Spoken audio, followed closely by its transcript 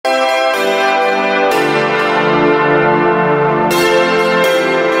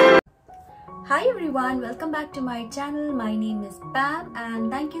everyone, welcome back to my channel. My name is Pam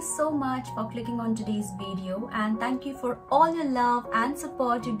and thank you so much for clicking on today's video, and thank you for all your love and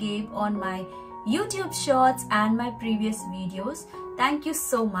support you gave on my YouTube shorts and my previous videos. Thank you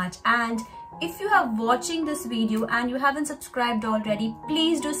so much. And if you are watching this video and you haven't subscribed already,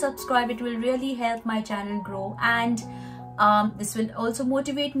 please do subscribe. It will really help my channel grow, and this will also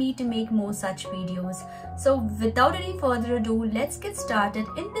motivate me to make more such videos. So without any further ado, let's get started.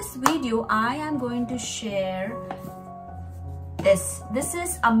 In this video, I am going to share this. This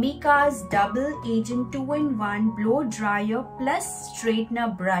is Amika's Double Agent 2-in-1 Blow Dryer Plus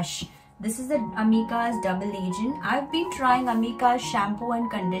Straightener Brush. This is the Amika's Double Agent. I've been trying Amika's shampoo and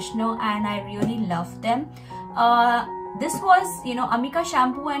conditioner and I really love them. This was, Amika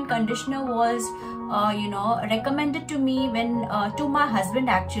shampoo and conditioner was, recommended to me when, to my husband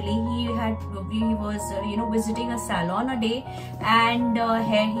actually. He was, visiting a salon a day, and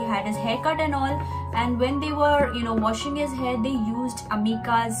he had his haircut and all. And when they were, washing his hair, they used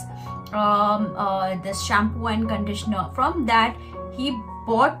Amika's, this shampoo and conditioner. From that, he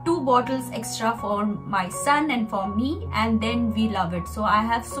bought 2 bottles extra for my son and for me, and then we love it. So I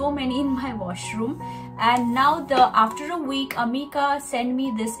have so many in my washroom, and now after a week Amika sent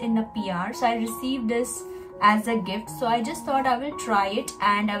me this in a PR, so I received this as a gift. So I just thought I will try it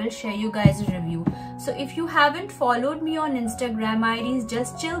and I will share you guys a review. So if you haven't followed me on Instagram, my ID is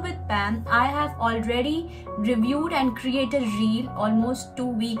Just Chill with Pam. I have already reviewed and created a reel almost 2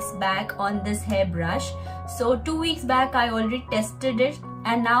 weeks back on this hairbrush. So 2 weeks back I already tested it,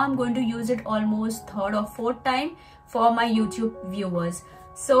 and now I'm going to use it almost 3rd or 4th time for my YouTube viewers.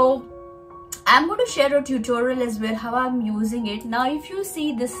 So I'm going to share a tutorial as well how I'm using it. Now if you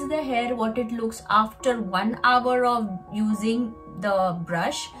see, this is the hair what it looks after 1 hour of using the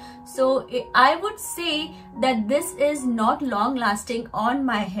brush. So I would say that this is not long lasting on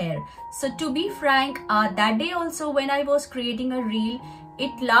my hair. So to be frank, that day also when I was creating a reel,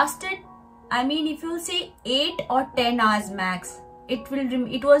 it lasted, I mean, if you say 8 or 10 hours max. It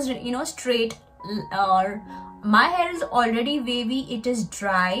was straight. My hair is already wavy, it is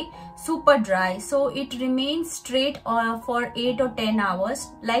dry, super dry, so it remains straight for 8 or 10 hours.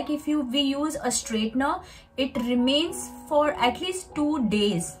 Like if we use a straightener, it remains for at least 2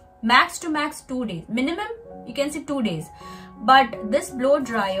 days, max to max 2 days, minimum you can say 2 days. But this blow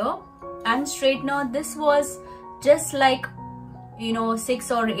dryer and straightener, this was just like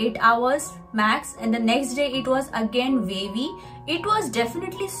 6 or 8 hours max, and the next day it was again wavy. It was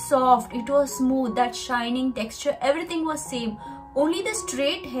definitely soft, it was smooth, that shining texture, everything was same. Only the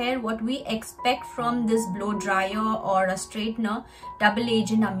straight hair what we expect from this blow dryer or a straightener, Double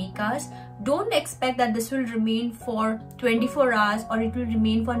Agent Amika's, don't expect that this will remain for 24 hours or it will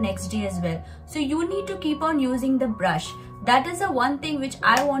remain for next day as well. So you need to keep on using the brush. That is the one thing which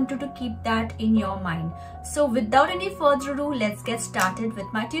I wanted to keep that in your mind. So without any further ado, let's get started with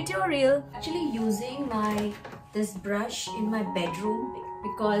my tutorial. Actually using this brush in my bedroom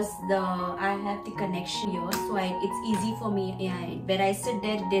because I have the connection here, so it's easy for me. Where I sit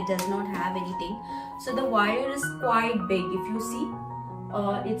there, it does not have anything. So the wire is quite big. If you see,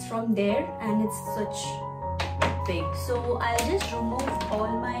 it's from there and it's such big. So I'll just remove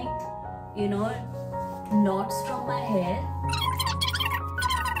all my, knots from my hair.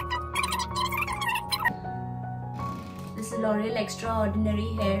 This is L'Oreal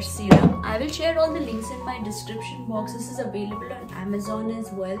Extraordinary Hair Serum. I will share all the links in my description box. This is available on Amazon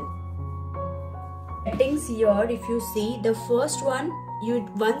as well. Settings here, if you see, the first one,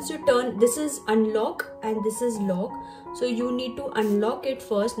 once you turn, this is unlock and this is lock. So you need to unlock it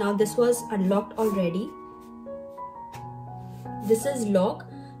first. Now this was unlocked already. This is lock.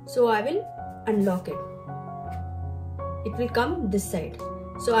 So I will unlock it. It will come this side.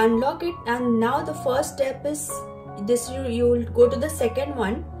 So unlock it, and now the first step is this. You will go to the second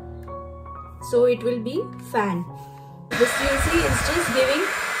one. So it will be fan. This you see is just giving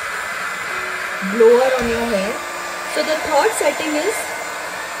blower on your hair. So the third setting is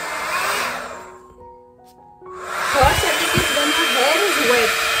when your hair is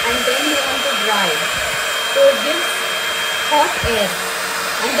wet and then you want to dry. So it gives hot air.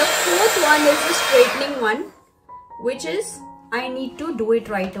 And the fourth one is the straightening one, which is I need to do it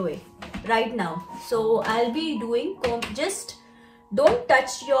right away, right now. So I'll be doing just don't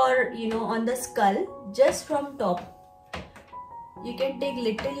touch your on the skull, just from top. You can take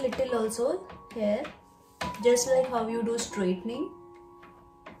little also here, just like how you do straightening.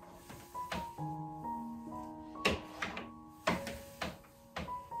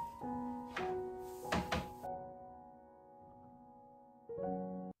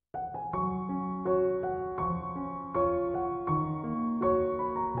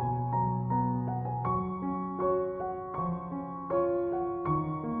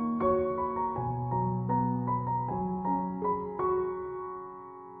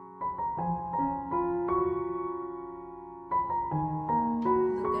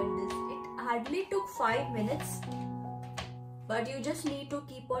 hardly took 5 minutes, but you just need to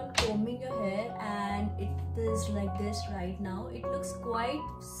keep on combing your hair, and it is like this right now. It looks quite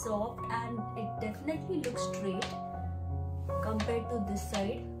soft and it definitely looks straight compared to this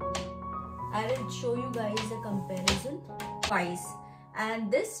side. I will show you guys a comparison twice.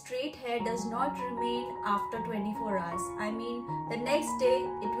 And this straight hair does not remain after 24 hours. I mean, the next day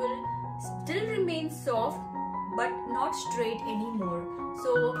it will still remain soft but not straight anymore.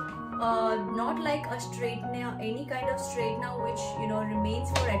 So not like a straightener, any kind of straightener which remains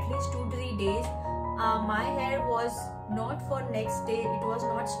for at least 2 to 3 days. My hair was not for next day, it was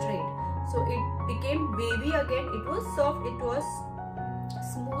not straight, so it became wavy again. It was soft, it was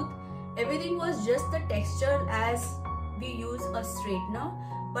smooth, everything was just the texture as we use a straightener,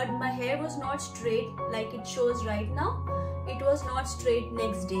 but my hair was not straight like it shows right now. It was not straight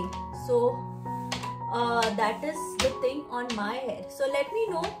next day. So that is the thing on my hair. So let me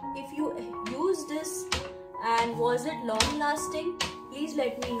know if you use this and was it long lasting. Please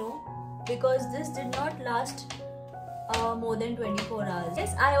let me know, because this did not last more than 24 hours.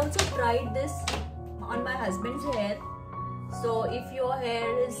 Yes, I also tried this on my husband's hair. So if your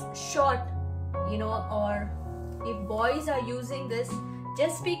hair is short, or if boys are using this,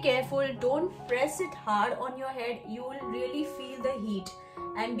 just be careful, don't press it hard on your head, you will really feel the heat.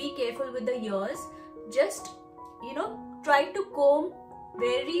 And be careful with the ears. Just try to comb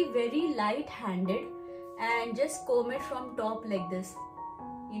very, very light handed, and just comb it from top like this.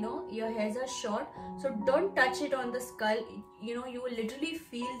 Your hairs are short, so don't touch it on the skull. You will literally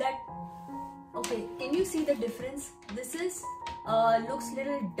feel that. Okay, can you see the difference? This is looks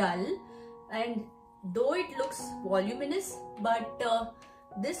little dull, and though it looks voluminous, but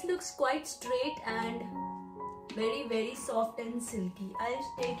this looks quite straight and very, very soft and silky.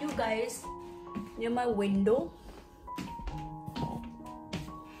 I'll take you guys near my window.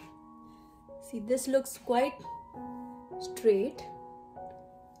 See, this looks quite straight,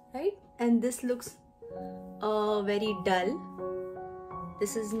 right? And this looks very dull.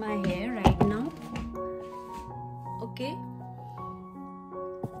 This is my hair right now. Okay,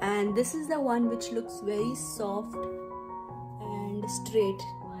 and this is the one which looks very soft and straight.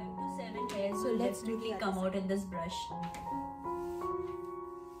 5 to 7 hairs will definitely come out in this brush.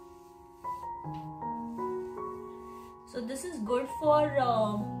 So this is good for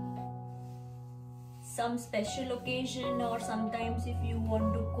some special occasion, or sometimes if you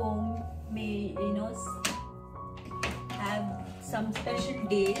want to comb, have some special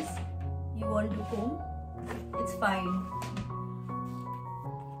days you want to comb, it's fine.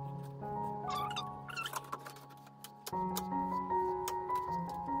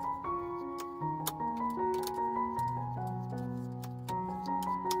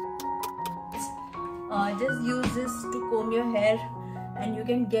 Just use this to comb your hair, and you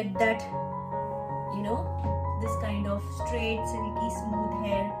can get that this kind of straight, silky, smooth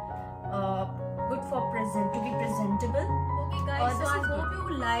hair, good for to be presentable. Okay guys, so I hope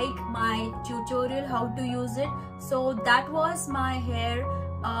you like my tutorial how to use it. So that was my hair.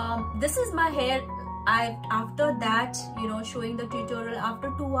 This is my hair. After that, showing the tutorial,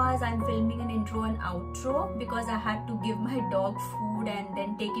 after 2 hours I'm filming an intro and outro, because I had to give my dog food and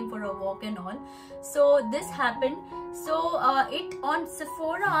then take him for a walk and all. So this happened. So it on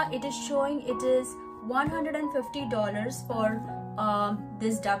Sephora, it is showing it is $150 for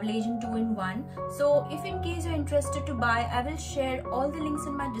this double agent 2-in-1. So if in case you're interested to buy, I will share all the links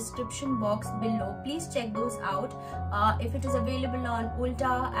in my description box below. Please check those out. If it is available on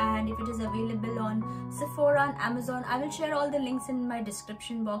Ulta, and if it is available on Sephora and Amazon, I will share all the links in my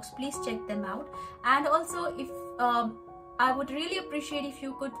description box. Please check them out. And also, if I would really appreciate if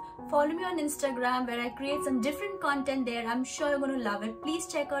you could follow me on Instagram, where I create some different content there. I'm sure you're going to love it. Please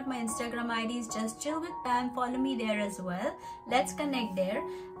check out my Instagram ID is just chill with Pam. Follow me there as well. Let's connect there.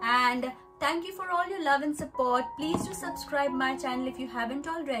 And thank you for all your love and support. Please do subscribe my channel if you haven't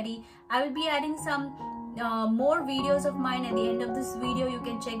already. I will be adding some more videos of mine at the end of this video. You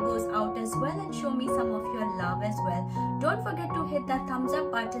can check those out as well and show me some of your love as well. Don't forget to hit that thumbs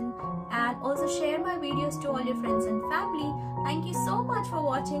up button, and also share my videos to all your friends and family. Thank you so much for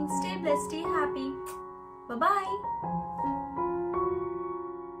watching. Stay blessed, stay happy. Bye bye.